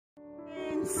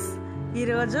Friends,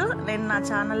 ఈరోజు నేను నా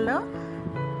ఛానల్లో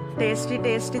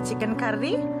టేస్టీ చికెన్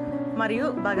కర్రీ మరియు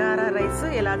బగారా రైస్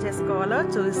ఎలా చేసుకోవాలో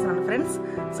చూపిస్తున్నాను ఫ్రెండ్స్.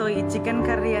 సో ఈ చికెన్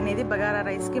కర్రీ అనేది బగారా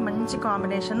రైస్కి మంచి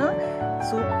కాంబినేషన్,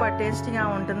 సూపర్ టేస్టీగా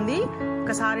ఉంటుంది.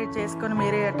 ఒకసారి చేసుకొని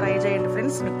మీరే ట్రై చేయండి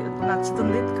ఫ్రెండ్స్, మీకు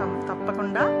నచ్చుతుంది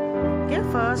తప్పకుండా. ఓకే,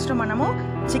 ఫస్ట్ మనము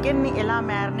చికెన్ని ఎలా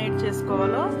మ్యారినేట్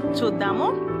చేసుకోవాలో చూద్దాము,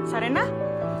 సరేనా?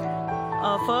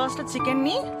 ఫస్ట్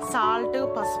చికెన్ని సాల్ట్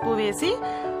పసుపు వేసి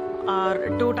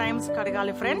 2 times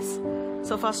కడగాలి ఫ్రెండ్స్.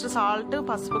 సో ఫస్ట్ సాల్ట్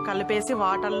పసుపు కలిపేసి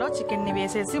వాటర్లో చికెన్ని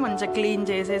వేసేసి మంచిగా క్లీన్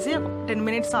చేసేసి 10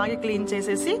 minutes ఆగి క్లీన్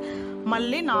చేసేసి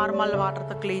మళ్ళీ నార్మల్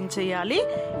వాటర్తో క్లీన్ చేయాలి.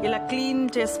 ఇలా క్లీన్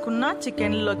చేసుకున్న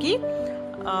చికెన్లోకి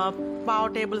 1/2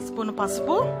 tablespoon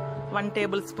పసుపు, 1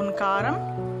 tablespoon కారం,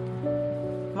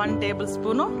 1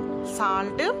 tablespoon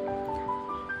salt,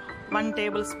 1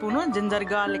 tablespoon ginger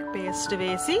garlic paste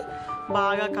వేసి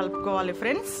బాగా కలుపుకోవాలి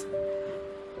ఫ్రెండ్స్.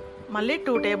 మళ్ళీ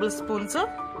 2 tablespoons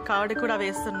కర్డ్ కూడా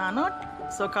వేస్తున్నాను.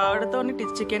 సో కర్డ్తో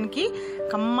చికెన్కి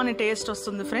కమ్మని టేస్ట్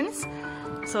వస్తుంది ఫ్రెండ్స్.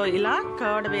 సో ఇలా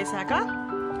కర్డ్ వేసాక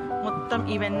మొత్తం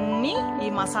ఇవన్నీ ఈ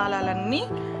మసాలాలన్నీ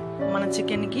మన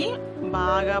చికెన్కి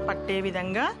బాగా పట్టే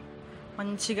విధంగా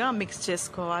మంచిగా మిక్స్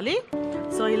చేసుకోవాలి.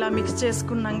 సో ఇలా మిక్స్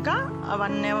చేసుకున్నాక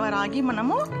 1 hour ఆగి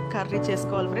మనము కర్రీ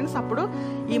చేసుకోవాలి ఫ్రెండ్స్. అప్పుడు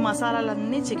ఈ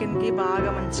మసాలాలన్నీ చికెన్కి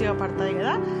బాగా మంచిగా పడతాయి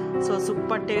కదా. సో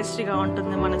సూపర్ టేస్టీగా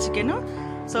ఉంటుంది మన చికెన్.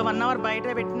 సో 1 hour బయట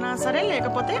పెట్టినా సరే,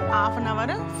 లేకపోతే 1/2 hour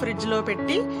ఫ్రిడ్జ్లో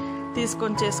పెట్టి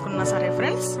తీసుకొని చేసుకున్నా సరే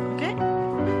ఫ్రెండ్స్. ఓకే,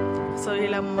 సో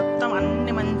ఇలా మొత్తం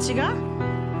అన్ని మంచిగా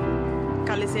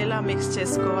కలిసేలా మిక్స్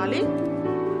చేసుకోవాలి.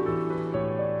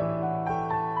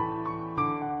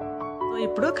 సో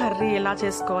ఇప్పుడు కర్రీ ఎలా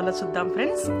చేసుకోవాలో చూద్దాం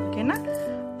ఫ్రెండ్స్. ఓకేనా,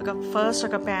 ఫస్ట్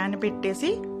ఒక ప్యాన్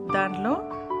పెట్టేసి దాంట్లో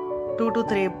 2 to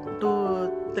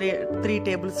 3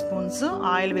 tablespoons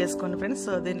ఆయిల్ వేసుకోండి ఫ్రెండ్స్.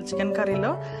 సో దీని చికెన్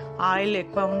కర్రీలో ఆయిల్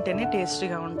ఎక్కువ ఉంటేనే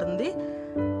టేస్టీగా ఉంటుంది.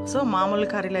 సో మామూలు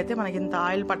కర్రీలో అయితే మనకి ఇంత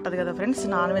ఆయిల్ పట్టదు కదా ఫ్రెండ్స్,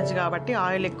 నాన్ వెజ్ కాబట్టి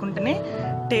ఆయిల్ ఎక్కువ ఉంటేనే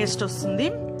టేస్ట్ వస్తుంది.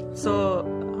 సో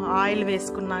ఆయిల్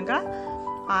వేసుకున్నాక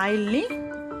ఆయిల్ని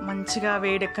మంచిగా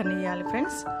వేడెక్కనియాలి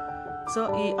ఫ్రెండ్స్. సో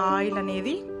ఈ ఆయిల్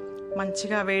అనేది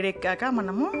మంచిగా వేడెక్కాక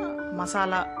మనము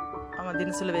మసాలా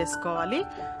దినుసులు వేసుకోవాలి.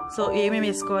 సో ఏమేమి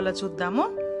వేసుకోవాలో చూద్దాము.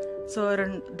 సో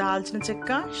దాల్చిన చెక్క,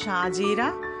 షాజీరా,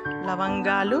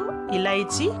 లవంగాలు,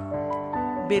 ఇలైచి,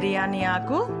 బిర్యానీ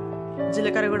ఆకు,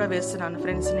 జీలకర్ర కూడా వేస్తున్నాను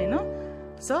ఫ్రెండ్స్ నేను.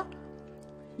 సో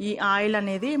ఈ ఆయిల్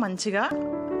అనేది మంచిగా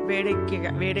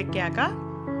వేడెక్కాక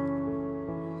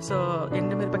సో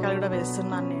ఎండుమిరపకాయలు కూడా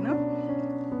వేస్తున్నాను నేను.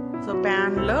 సో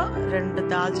ప్యాన్లో 2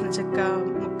 దాల్చిన చెక్క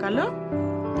ముక్కలు,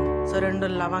 సో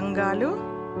 2 లవంగాలు,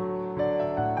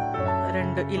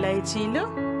 2 ఇలైచీలు,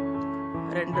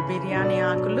 2 బిర్యానీ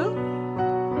ఆకులు,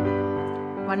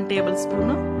 1 tablespoon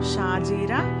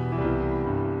షాజీరా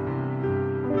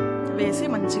వేసి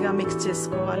మంచిగా మిక్స్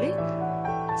చేసుకోవాలి.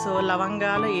 సో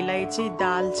లవంగాలు, ఇలైచి,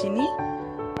 దాల్చిని,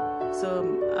 సో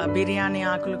బిర్యానీ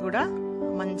ఆకులు కూడా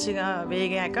మంచిగా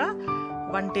వేగాక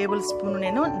 1 tablespoon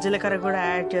నేను జీలకర్ర కూడా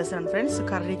యాడ్ చేశాను ఫ్రెండ్స్.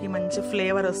 కర్రీకి మంచి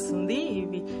ఫ్లేవర్ వస్తుంది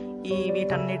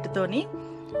వీటన్నిటితోని.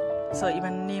 సో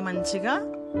ఇవన్నీ మంచిగా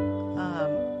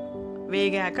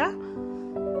వేగాక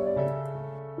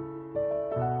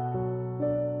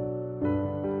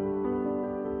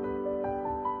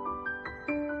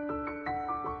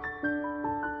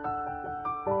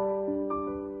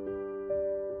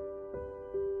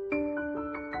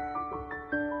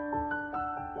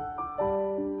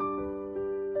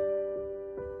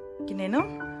నేను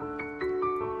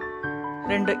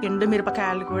 2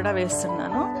 ఎండుమిరపకాయలు కూడా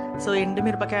వేస్తున్నాను. సో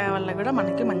ఎండుమిరపకాయ వల్ల కూడా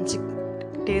మనకి మంచి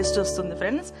టేస్ట్ వస్తుంది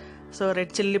ఫ్రెండ్స్. సో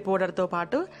రెడ్ చిల్లీ పౌడర్తో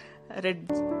పాటు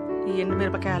ఈ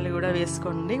ఎండుమిరపకాయలు కూడా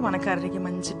వేసుకోండి, మన కర్రీకి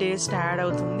మంచి టేస్ట్ యాడ్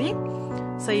అవుతుంది.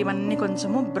 సో ఇవన్నీ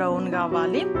కొంచెము బ్రౌన్గా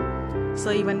అవ్వాలి. సో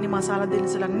ఇవన్నీ మసాలా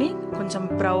దినుసులన్నీ కొంచెం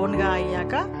బ్రౌన్గా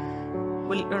అయ్యాక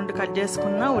 2 కట్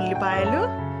చేసుకున్న ఉల్లిపాయలు,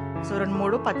 సో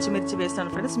 2-3 పచ్చిమిర్చి వేస్తాను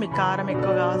ఫ్రెండ్స్. మీకు కారం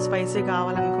ఎక్కువ కావాలి, స్పైసీ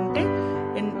కావాలనుకుంటే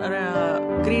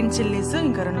గ్రీన్ చిల్లీస్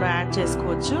ఇంకా 2 యాడ్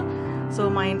చేసుకోవచ్చు. సో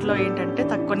మా ఇంట్లో ఏంటంటే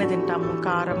తక్కువనే తింటాము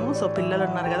కారము. సో పిల్లలు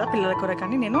ఉన్నారు కదా, పిల్లల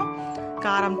కొరకని నేను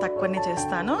కారం తక్కువనే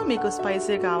చేస్తాను. మీకు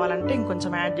స్పైసీ కావాలంటే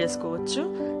ఇంకొంచెం యాడ్ చేసుకోవచ్చు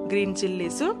గ్రీన్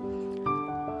చిల్లీస్.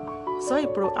 సో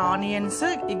ఇప్పుడు ఆనియన్స్,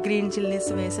 ఈ గ్రీన్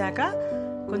చిల్లీస్ వేసాక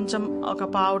కొంచెం ఒక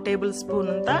 1/2 tablespoon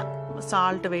అంతా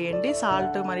సాల్ట్ వేయండి.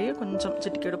 సాల్ట్ మరియు కొంచెం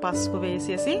చిటికెడు పసుపు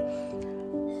వేసేసి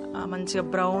మంచిగా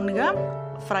బ్రౌన్గా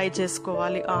ఫ్రై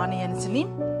చేసుకోవాలి ఆనియన్స్ని.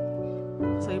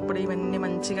 సో ఇప్పుడు ఇవన్నీ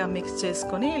మంచిగా మిక్స్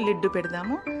చేసుకొని లిడ్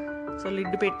పెడదాము. సో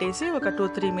లిడ్ పెట్టేసి ఒక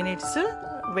 2-3 minutes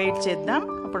వెయిట్ చేద్దాం.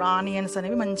 అప్పుడు ఆనియన్స్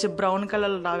అనేవి మంచి బ్రౌన్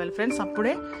కలర్ రావాలి ఫ్రెండ్స్,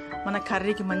 అప్పుడే మన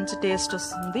కర్రీకి మంచి టేస్ట్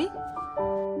వస్తుంది.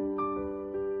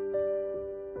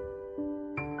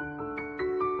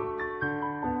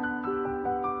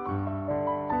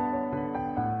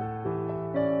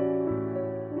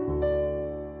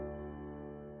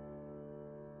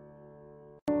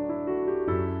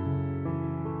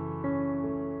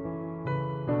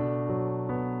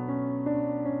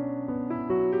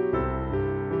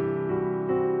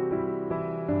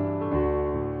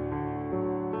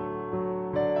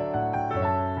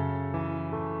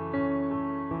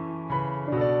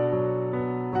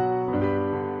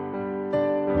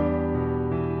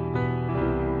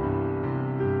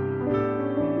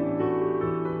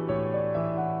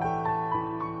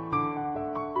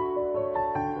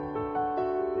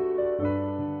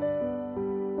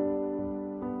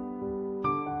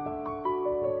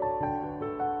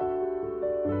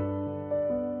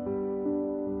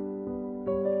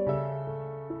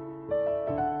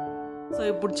 సో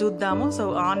ఇప్పుడు చూద్దాము. సో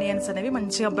ఆనియన్స్ అనేవి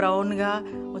మంచిగా బ్రౌన్గా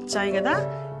వచ్చాయి కదా.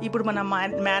 ఇప్పుడు మనం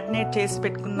మ్యారినేట్ చేసి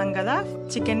పెట్టుకున్నాం కదా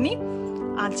చికెన్ని,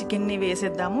 ఆ చికెన్ని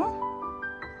వేసేద్దాము.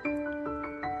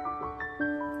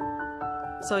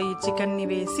 సో ఈ చికెన్ని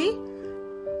వేసి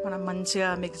మనం మంచిగా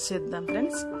మిక్స్ చేద్దాం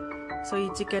ఫ్రెండ్స్. సో ఈ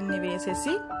చికెన్ని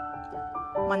వేసేసి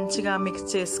మంచిగా మిక్స్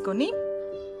చేసుకొని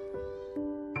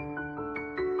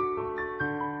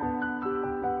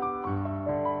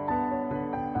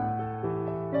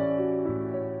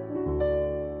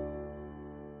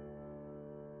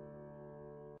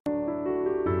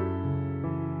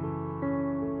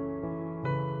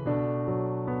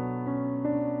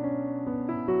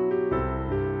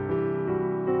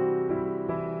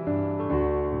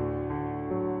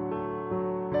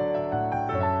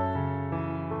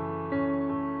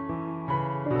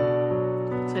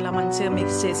ఇలా మంచిగా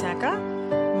మిక్స్ చేశాక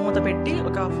మూత పెట్టి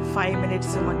ఒక 5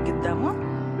 minutes మగ్గిద్దాము.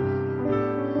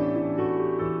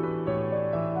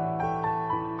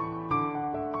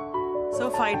 సో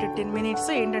 5 to 10 minutes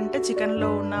ఏంటంటే చికెన్లో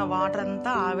ఉన్న వాటర్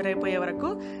అంతా ఆవిరైపోయే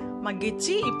వరకు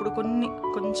మగ్గించి ఇప్పుడు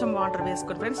కొంచెం వాటర్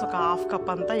వేసుకోండి ఫ్రెండ్స్. ఒక 1/2 cup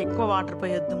అంతా, ఎక్కువ వాటర్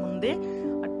పోయొద్దు, ముందే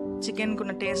చికెన్కి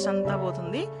ఉన్న టేస్ట్ అంతా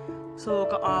పోతుంది. సో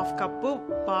ఒక 1/2 cup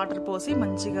వాటర్ పోసి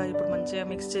ఇప్పుడు మంచిగా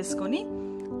మిక్స్ చేసుకొని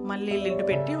మళ్ళీ లిడ్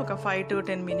పెట్టి ఒక 5 to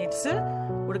 10 minutes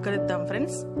ఉడకనిద్దాం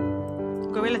ఫ్రెండ్స్.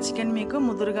 ఒకవేళ చికెన్ మీకు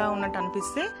ముదురుగా ఉన్నట్టు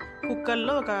అనిపిస్తే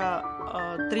కుక్కర్లో ఒక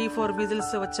 3-4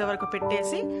 విజిల్స్ వచ్చే వరకు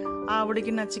పెట్టేసి ఆ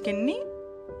ఉడికిన చికెన్ని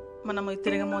మనము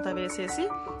తిరగమూత వేసేసి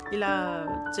ఇలా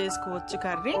చేసుకోవచ్చు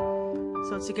కర్రీ.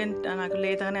 సో చికెన్ నాకు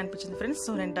లేతగానే అనిపించింది ఫ్రెండ్స్.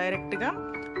 సో నేను డైరెక్ట్గా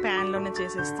ప్యాన్లోనే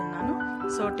చేసేస్తున్నాను.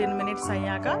 సో 10 minutes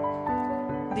అయ్యాక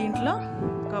దీంట్లో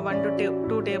ఒక 1 to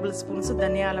 2 tablespoons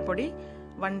ధనియాల పొడి,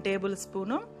 1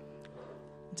 tablespoon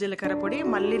జీలకర్ర పొడి,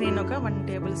 మళ్ళీ నేను ఒక 1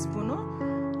 tablespoon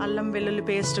అల్లం వెల్లుల్లి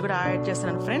పేస్ట్ కూడా యాడ్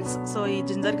చేస్తున్నాను ఫ్రెండ్స్. సో ఈ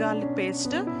జింజర్ గార్లిక్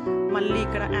పేస్ట్ మళ్ళీ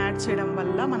ఇక్కడ యాడ్ చేయడం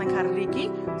వల్ల మన కర్రీకి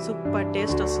సూపర్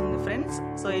టేస్ట్ వస్తుంది ఫ్రెండ్స్.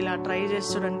 సో ఇలా ట్రై చేసి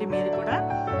చూడండి మీరు కూడా.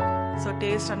 సో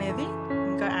టేస్ట్ అనేది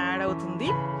ఇంకా యాడ్ అవుతుంది.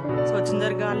 సో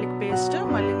జింజర్ గార్లిక్ పేస్ట్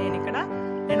మళ్ళీ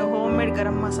నేను హోమ్ మేడ్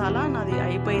గరం మసాలా నాది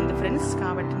అయిపోయింది ఫ్రెండ్స్,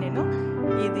 కాబట్టి నేను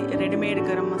ఇది రెడీమేడ్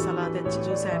గరం మసాలా తెచ్చి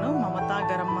చూశాను, మమతా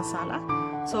గరం మసాలా.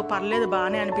 సో పర్లేదు,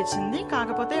 బాగానే అనిపించింది.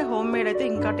 కాకపోతే హోమ్ మేడ్ అయితే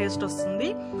ఇంకా టేస్ట్ వస్తుంది.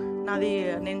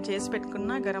 నేను చేసి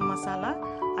పెట్టుకున్న గరం మసాలా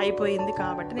అయిపోయింది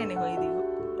కాబట్టి నేను ఇది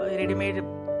రెడీమేడ్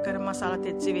గరం మసాలా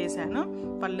తెచ్చి వేశాను.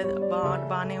 పర్లేదు,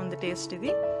 బాగానే ఉంది టేస్ట్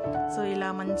ఇది. సో ఇలా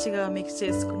మంచిగా మిక్స్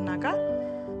చేసుకున్నాక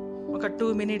ఒక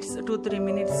 2-3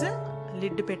 minutes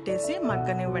లిడ్ పెట్టేసి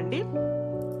మగ్గనివ్వండి.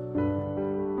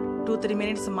 2-3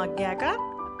 minutes మగ్గాక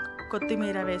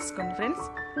కొత్తిమీర వేసుకోండి ఫ్రెండ్స్.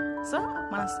 సో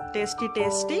మన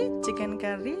tasty chicken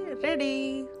curry ready.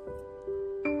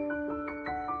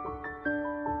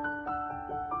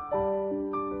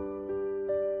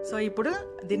 So ఇప్పుడు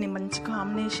దీన్ని మంచి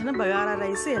కాంబినేషన్ బగారా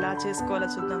రైస్ ఎలా చేసుకోవాలో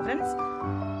చూద్దాం ఫ్రెండ్స్.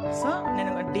 సో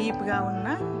నేను డీప్గా ఉన్న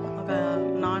ఒక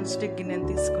నాన్ స్టిక్ గిన్నెని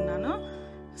తీసుకున్నాను.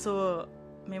 సో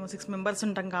మేము 6 members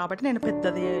ఉంటాం కాబట్టి నేను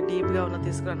పెద్దది డీప్గా ఉన్న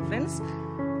తీసుకున్నాను ఫ్రెండ్స్.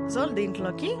 సో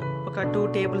దీంట్లోకి ఒక 2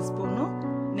 tablespoon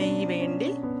నెయ్యి వేయండి.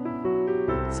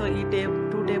 సో ఈ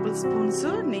 2 tablespoons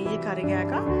నెయ్యి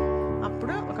కరిగాక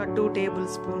అప్పుడు ఒక 2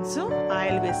 tablespoons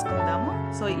ఆయిల్ వేసుకుందాము.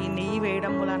 సో ఈ నెయ్యి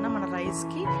వేయడం వలన మన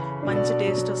రైస్కి మంచి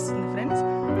టేస్ట్ వస్తుంది ఫ్రెండ్స్.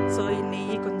 సో ఈ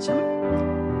నెయ్యి కొంచెం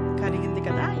కరిగింది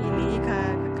కదా, ఈ నెయ్యి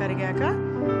కరిగాక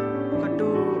ఒక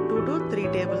 2 to 3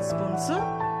 tablespoons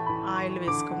ఆయిల్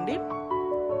వేసుకోండి.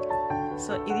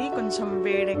 సో ఇది కొంచెం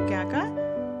వేడెక్కాక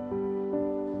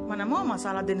మనము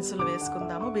మసాలా దినుసులు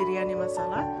వేసుకుందాము, బిర్యానీ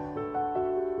మసాలా.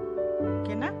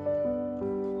 ఓకేనా?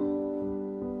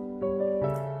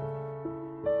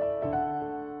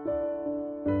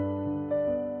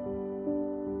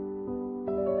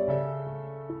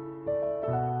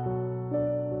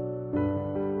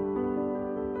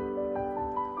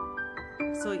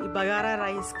 సో ఈ బగారా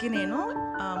రైస్కి నేను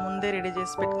ముందే రెడీ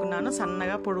చేసి పెట్టుకున్నాను,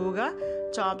 సన్నగా పొడవుగా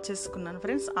చాప్ చేసుకున్నాను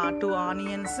friends. 2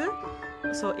 onions,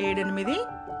 so 7-8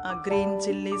 green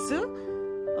chillies,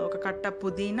 ఒక కట్ట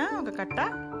పుదీనా, ఒక కట్ట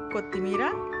కొత్తిమీర,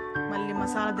 మళ్ళీ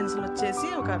మసాలా దినుసులు వచ్చేసి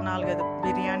ఒక 4-5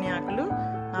 బిర్యానీ ఆకులు,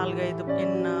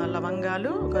 4-5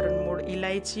 లవంగాలు, ఒక 2-3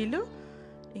 ఇలైచీలు,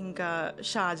 ఇంకా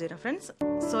షాజీరా ఫ్రెండ్స్.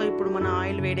 సో ఇప్పుడు మన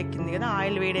ఆయిల్ వేడెక్కింది కదా,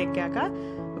 ఆయిల్ వేడెక్కాక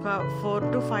ఒక 4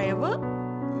 to 5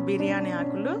 బిర్యానీ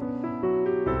ఆకులు,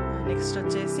 నెక్స్ట్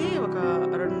వచ్చేసి ఒక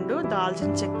 2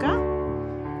 దాల్చిన చెక్క,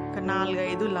 ఒక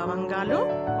 4-5 లవంగాలు,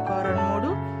 ఒక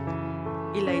 2-3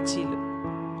 ఇలైచీలు,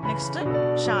 నెక్స్ట్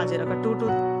షాజీరా ఒక 2 to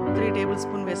 3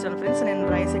 tablespoon వేస్తాను ఫ్రెండ్స్. నేను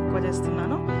రైస్ ఎక్కువ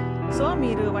చేస్తున్నాను, సో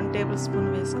మీరు 1 tablespoon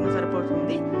వేసుకుని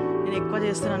సరిపోతుంది. నేను ఎక్కువ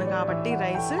చేస్తున్నాను కాబట్టి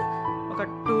రైస్ ఒక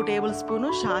 2 tablespoon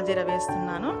షాజీరా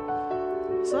వేస్తున్నాను.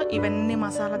 సో ఇవన్నీ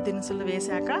మసాలా దినుసులు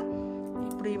వేశాక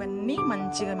ఇప్పుడు ఇవన్నీ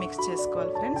మంచిగా మిక్స్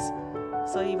చేసుకోవాలి ఫ్రెండ్స్.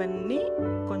 సో ఇవన్నీ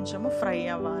కొంచెము ఫ్రై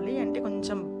అవ్వాలి, అంటే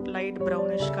కొంచెం లైట్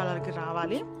బ్రౌనిష్ కలర్కి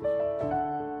రావాలి.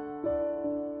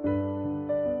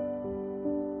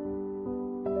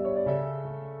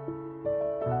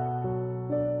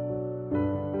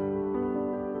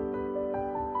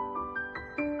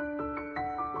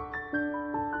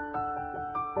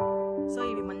 సో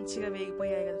ఇవి మంచిగా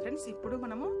వేగిపోయాయి కదా ఫ్రెండ్స్. ఇప్పుడు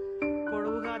మనము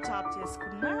పొడవుగా చాప్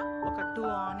చేసుకున్న ఒక 2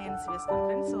 ఆనియన్స్ వేసుకోండి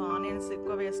ఫ్రెండ్స్. సో ఆనియన్స్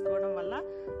ఎక్కువ వేసుకోవడం వల్ల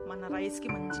మన రైస్కి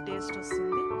మంచి టేస్ట్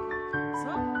వస్తుంది.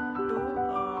 సో 2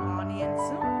 ఆనియన్స్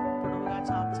పొడవుగా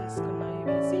చాప్ చేసుకున్నవి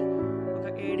వేసి ఒక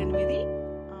 7-8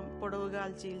 పొడవుగా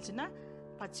చీల్చిన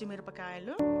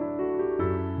పచ్చిమిరపకాయలు,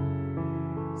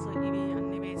 సో ఇవి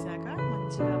అన్నీ వేసాక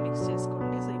మంచిగా మిక్స్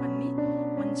చేసుకోండి. సో ఇవన్నీ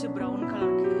మంచి బ్రౌన్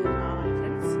కలర్కి రావాలి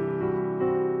ఫ్రెండ్స్.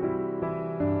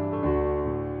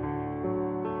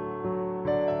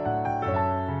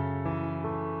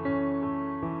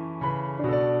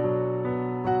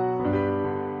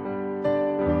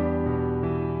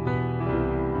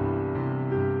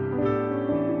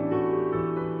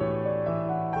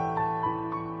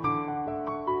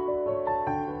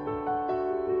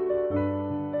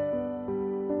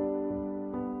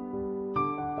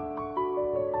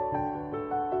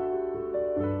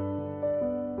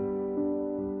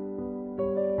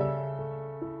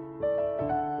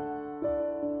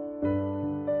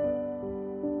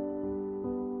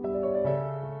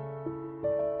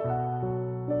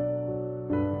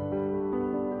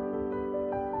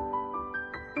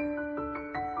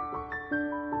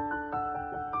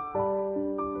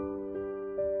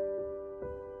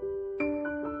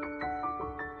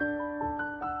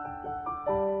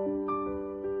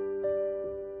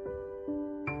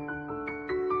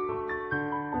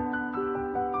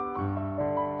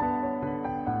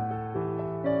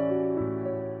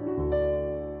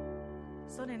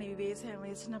 సో నేను ఇవి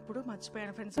వేసినప్పుడు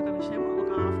మర్చిపోయాను ఫ్రెండ్స్ ఒక విషయం, ఒక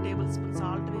 1/2 టేబుల్ స్పూన్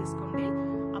సాల్ట్ వేసుకోండి.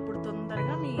 అప్పుడు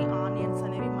తొందరగా మీ ఆనియన్స్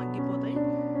అనేవి మగ్గిపోతాయి,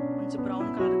 మంచి బ్రౌన్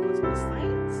కలర్కి వస్తాయి.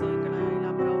 సో ఇక్కడ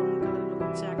ఇలా బ్రౌన్ కలర్లోకి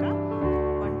వచ్చాక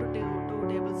 1 to 2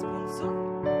 table spoons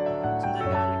ginger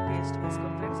garlic paste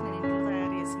వేసుకోండి ఫ్రెండ్స్. నేను ఇంట్లో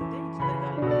తయారు చేసింది జింజర్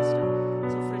గార్లిక్ పేస్ట్.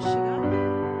 సో ఫ్రెష్గా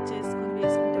చేసుకుని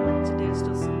వేసుకుంటే మంచి టేస్ట్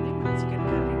వస్తుంది మన చికెన్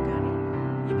కర్రీకి కానీ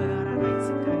ఈ బగారా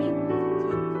రైస్కి కానీ. సో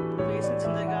ఇప్పుడు వేసిన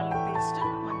జింజర్ గార్లిక్ పేస్ట్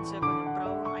మంచిగా కొంచెం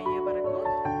బ్రౌన్ అయ్యే వరకు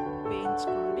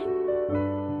వేయించుకోండి.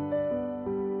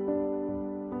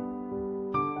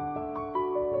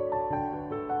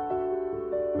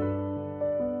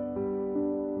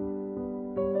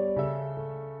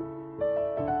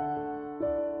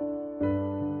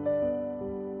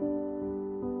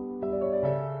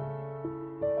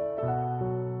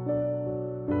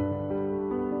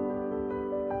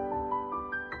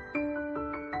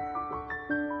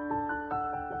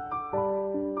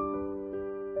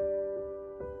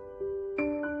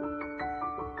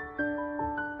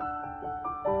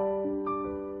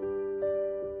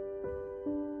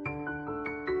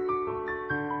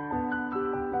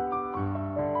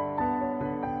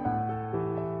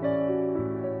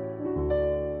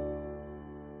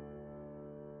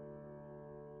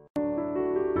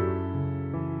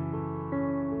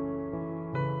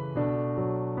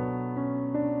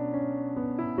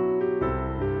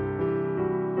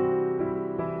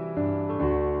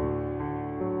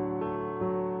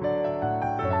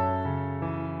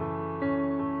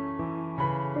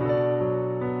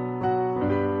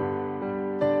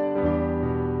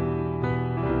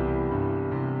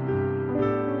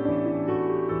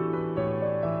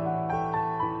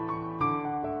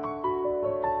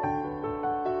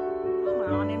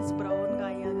 ఆనియన్స్ బ్రౌన్గా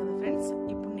అయ్యాయి కదా ఫ్రెండ్స్.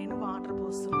 ఇప్పుడు నేను వాటర్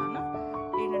పోస్తున్నాను.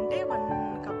 ఏంటంటే 1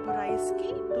 కప్ రైస్కి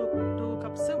 2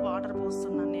 కప్స్ వాటర్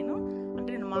పోస్తున్నాను నేను. అంటే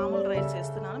నేను మామూలు రైస్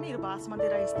చేస్తున్నాను. మీరు బాస్మతి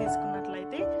రైస్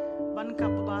తీసుకున్నట్లయితే 1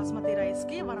 కప్ బాస్మతి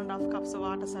రైస్కి 1.5 కప్స్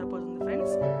వాటర్ సరిపోతుంది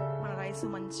ఫ్రెండ్స్. మన రైస్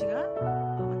మంచిగా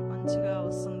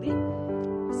వస్తుంది.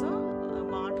 సో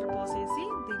వాటర్ పోసేసి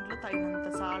దీంట్లో తగినంత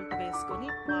సాల్ట్ వేసుకొని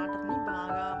వాటర్ని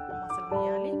బాగా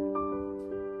మసలనియాలి.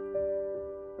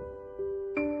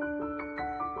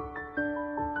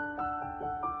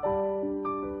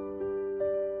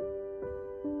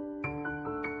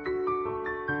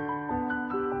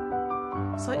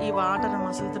 సో ఈ వాటర్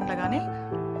మసులుతుండగానే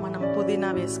మనం పుదీనా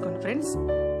వేసుకోండి ఫ్రెండ్స్.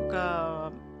 ఒక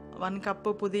 1 కప్పు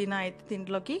పుదీనా అయితే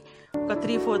దీంట్లోకి ఒక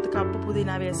 3/4 కప్పు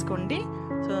పుదీనా వేసుకోండి.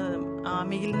 సో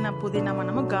మిగిలిన పుదీనా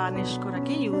మనము గార్నిష్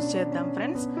కొరకి యూజ్ చేద్దాం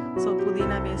ఫ్రెండ్స్. సో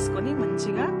పుదీనా వేసుకొని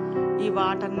మంచిగా ఈ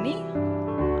వాటర్ని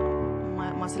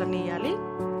మసలనియాలి.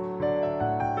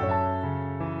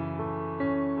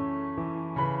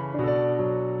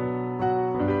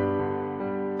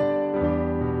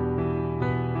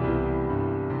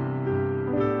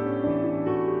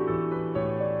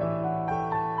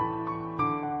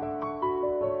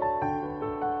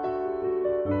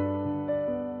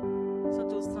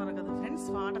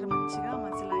 వాటర్ మంచిగా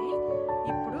మసిలాయి.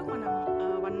 ఇప్పుడు మనం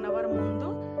 1 అవర్ ముందు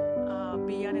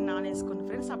బియ్యాన్ని నానేసుకోండి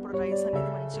ఫ్రెండ్స్. అప్పుడు రైస్ అనేది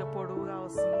మంచిగా పొడువుగా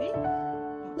వస్తుంది,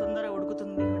 తొందరగా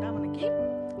ఉడుకుతుంది కూడా మనకి.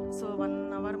 సో 1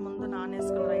 అవర్ ముందు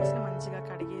నానేసుకున్న రైస్ని మంచిగా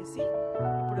కడిగేసి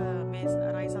ఇప్పుడు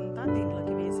రైస్ అంతా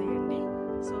దీంట్లోకి వేసేయండి.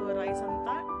 సో రైస్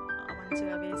అంతా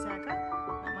మంచిగా వేసాక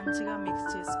మంచిగా మిక్స్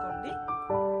చేసుకోండి.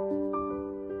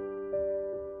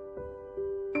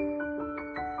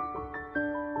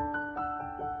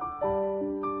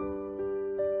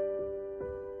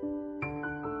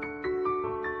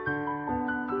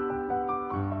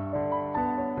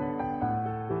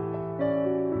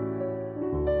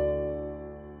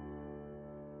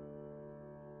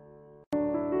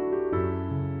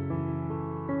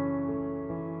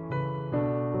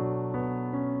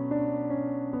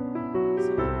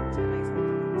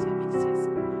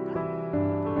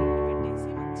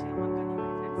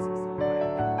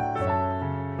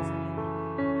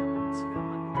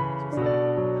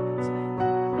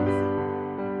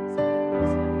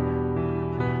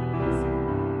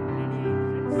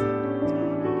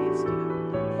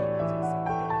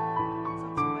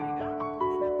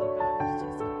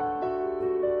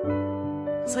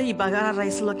 సో ఈ బగారా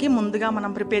రైస్లోకి ముందుగా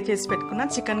మనం ప్రిపేర్ చేసి పెట్టుకున్న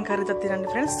చికెన్ కర్రీతో తినండి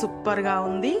ఫ్రెండ్స్, సూపర్గా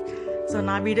ఉంది. సో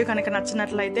నా వీడియో కనుక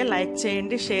నచ్చినట్లయితే లైక్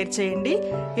చేయండి, షేర్ చేయండి.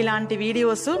 ఇలాంటి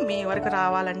వీడియోస్ మీ వరకు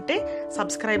రావాలంటే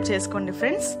సబ్స్క్రైబ్ చేసుకోండి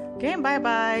friends. Okay, bye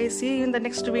bye, see you in the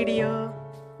next video.